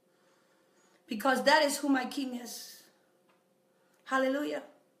 Because that is who my King is. Hallelujah.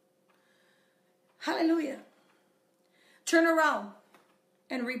 Hallelujah. Turn around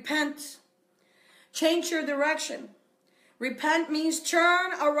and repent. Change your direction. Repent means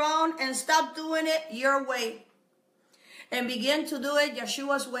turn around and stop doing it your way. And begin to do it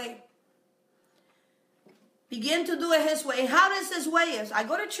Yeshua's way. Begin to do it his way. How does his way is? I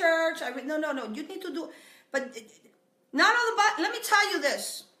go to church. No. You need to do it. But not all the. Let me tell you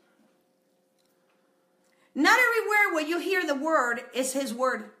this. Not everywhere where you hear the word is his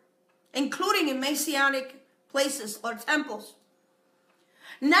word. Including in Messianic places or temples.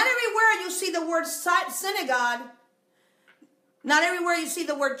 Not everywhere you see the word synagogue. Not everywhere you see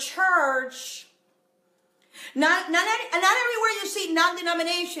the word church. Not everywhere you see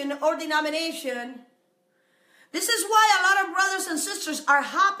non-denomination or denomination. This is why a lot of brothers and sisters are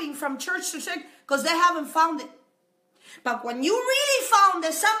hopping from church to church because they haven't found it. But when you really found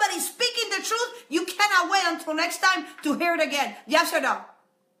that somebody's speaking the truth, you cannot wait until next time to hear it again. Yes or no?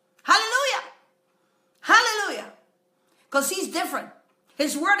 Hallelujah. Hallelujah. Because he's different.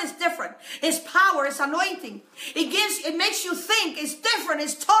 His word is different. His power is anointing. It makes you think. It's different.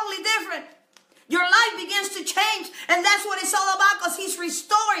 It's totally different. Your life begins to change. And that's what it's all about because he's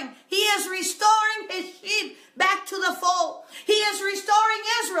restoring. He is restoring his sheep back to the fold. He is restoring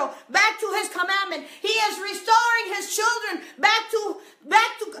Israel back to his commandment. He is restoring his children back to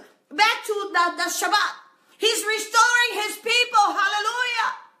the Shabbat. He's restoring his people.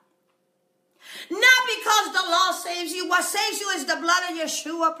 Hallelujah. Not because the law saves you. What saves you is the blood of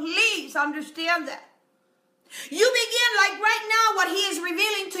Yeshua. Please understand that. You begin like right now, what he is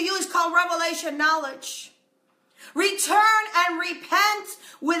revealing to you is called revelation knowledge. Return and repent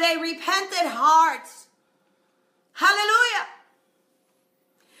with a repentant heart. Hallelujah.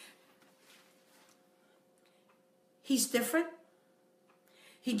 He's different.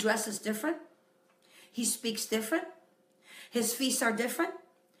 He dresses different. He speaks different. His feasts are different.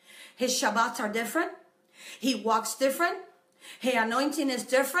 His Shabbats are different. He walks different. His anointing is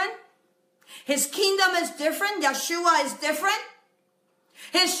different. His kingdom is different. Yeshua is different.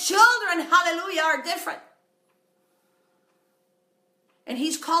 His children, hallelujah, are different. And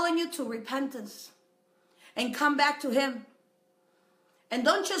he's calling you to repentance and come back to him. And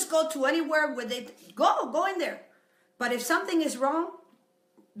don't just go to anywhere where they go in there. But if something is wrong,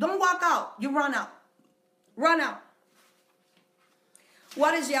 don't walk out. You run out. Run out.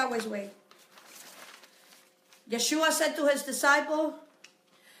 What is Yahweh's way? Yeshua said to his disciple,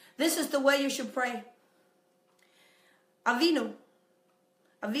 this is the way you should pray. Avinu.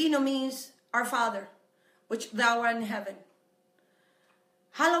 Avinu means our Father, which thou art in heaven.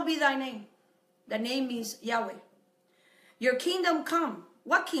 Hallowed be thy name. The name means Yahweh. Your kingdom come.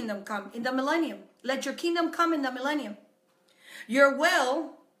 What kingdom come? In the millennium. Let your kingdom come in the millennium. Your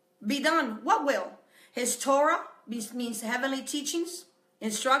will be done. What will? His Torah means heavenly teachings,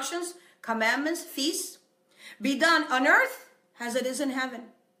 instructions, commandments, feasts. Be done on earth as it is in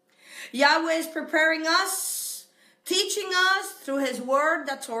heaven. Yahweh is preparing us, teaching us through his word,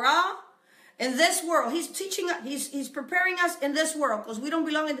 the Torah, in this world. He's teaching us, he's preparing us in this world because we don't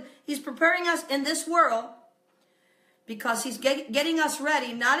belong in, he's preparing us in this world because he's getting us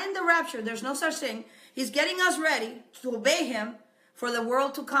ready, not in the rapture, there's no such thing. He's getting us ready to obey him for the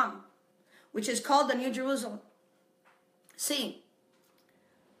world to come, which is called the New Jerusalem. See,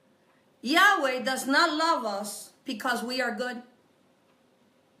 Yahweh does not love us because we are good.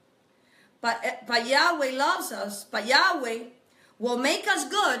 But Yahweh loves us. But Yahweh will make us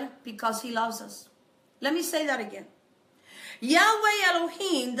good because he loves us. Let me say that again. Yahweh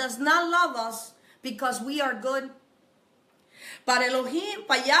Elohim does not love us because we are good. But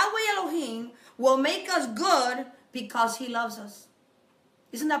Yahweh Elohim will make us good because he loves us.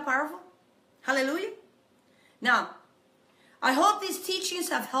 Isn't that powerful? Hallelujah. Now, I hope these teachings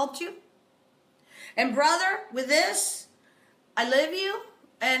have helped you. And brother, with this, I love you.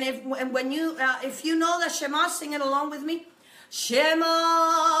 And if you know the Shema, sing it along with me.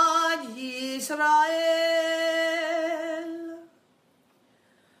 Shema Yisrael,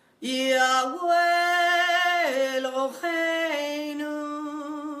 Yahweh Eloheinu,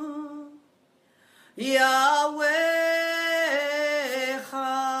 Yahweh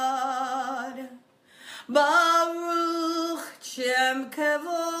Echad, Baruch Shem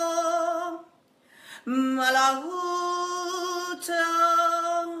Kevo, Malachuto,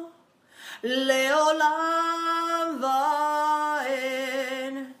 Leolam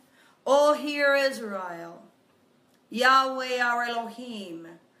Vaen. Oh, hear Israel. Yahweh our Elohim.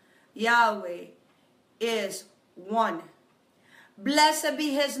 Yahweh is one. Blessed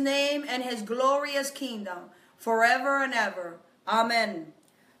be his name and his glorious kingdom forever and ever. Amen.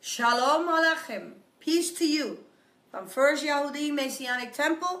 Shalom Aleichem. Peace to you from First Yahudin Messianic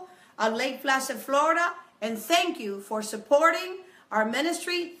Temple on Lake Placid, Florida. And thank you for supporting our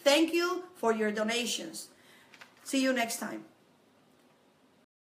ministry. Thank you for your donations. See you next time.